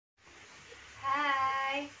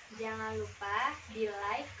Jangan lupa di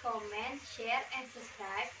like, comment, share, and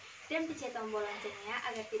subscribe, dan pencet tombol loncengnya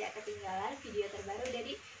agar tidak ketinggalan video terbaru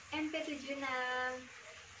dari MP76.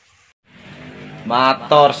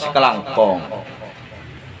 Mator sekelangkong.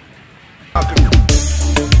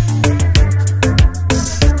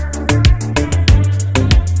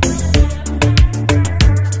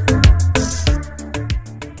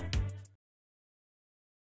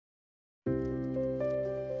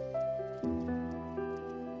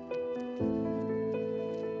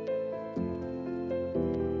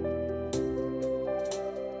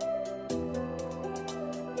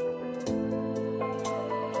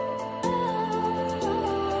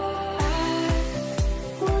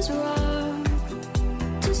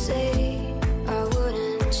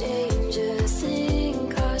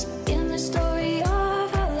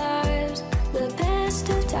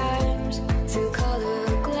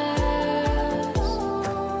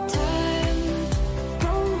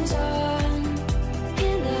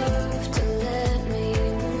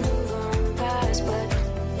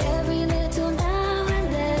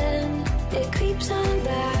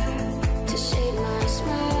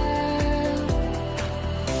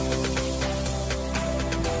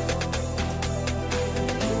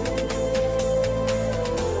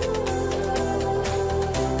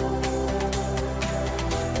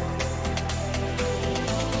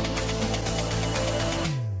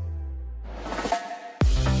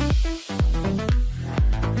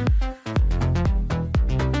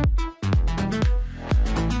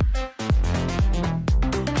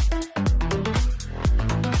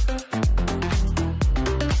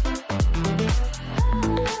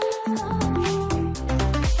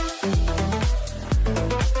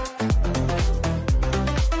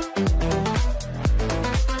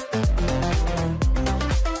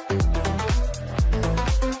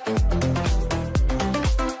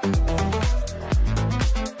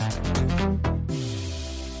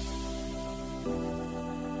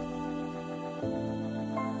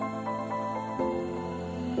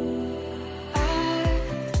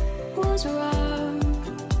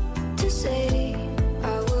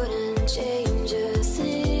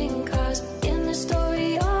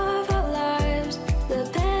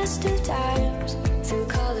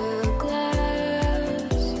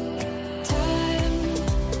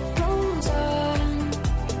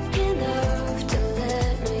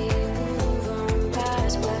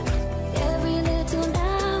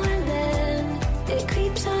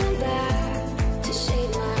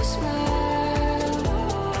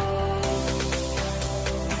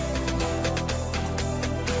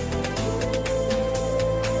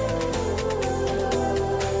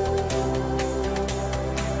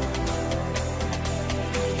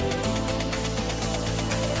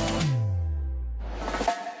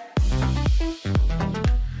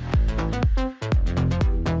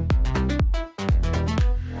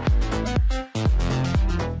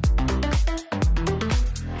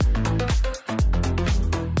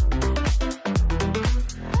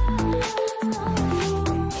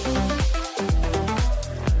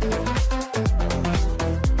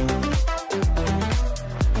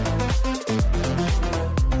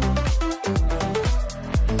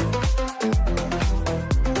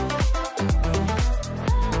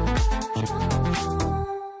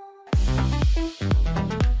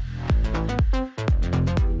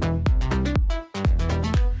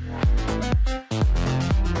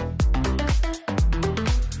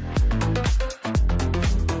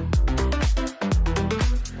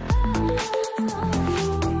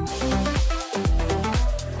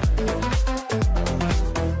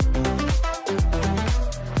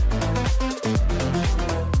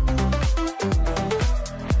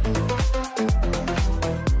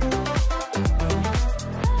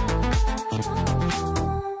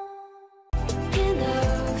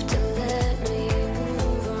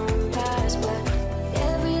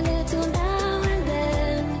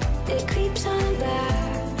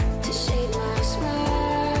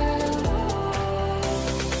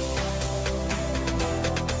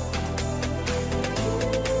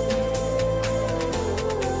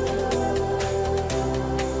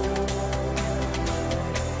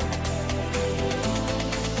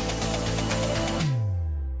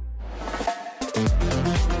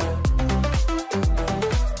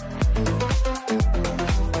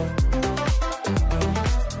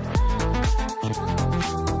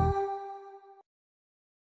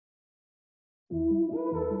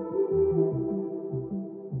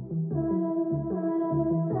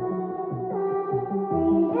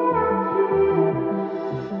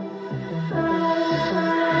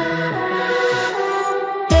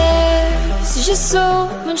 There's just so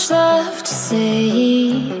much left to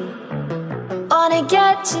say. Wanna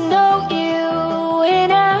get to know you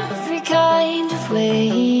in every kind of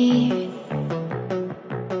way,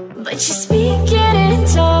 but you speak it in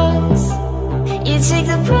tongues. You take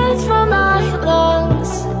the breath from my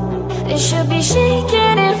lungs. It should be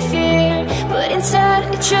shaking in fear, but instead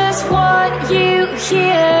I just want you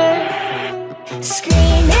here.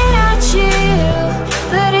 Screaming at you,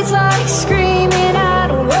 but it's like screaming at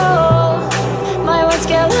a wall. My words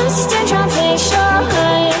get lost in translation.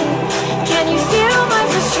 Can you feel my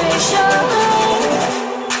frustration?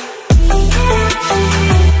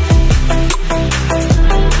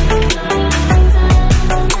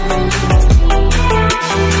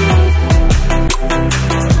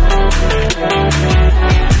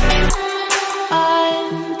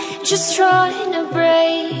 Just trying to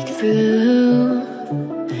break through,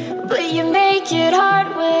 but you make it hard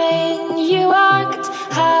when you act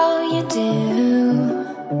how you do.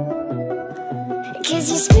 'Cause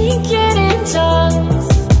you speak it in tongues.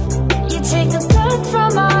 You take the breath from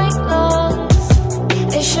my lungs.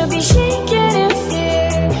 It should be shaking in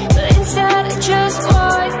fear, but instead I just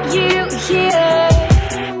want you here.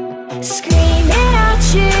 Screaming at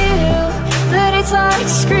you, but it's like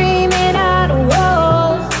screaming at a wall.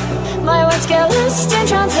 My words get lost in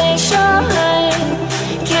translation.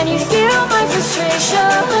 Can you feel my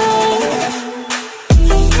frustration?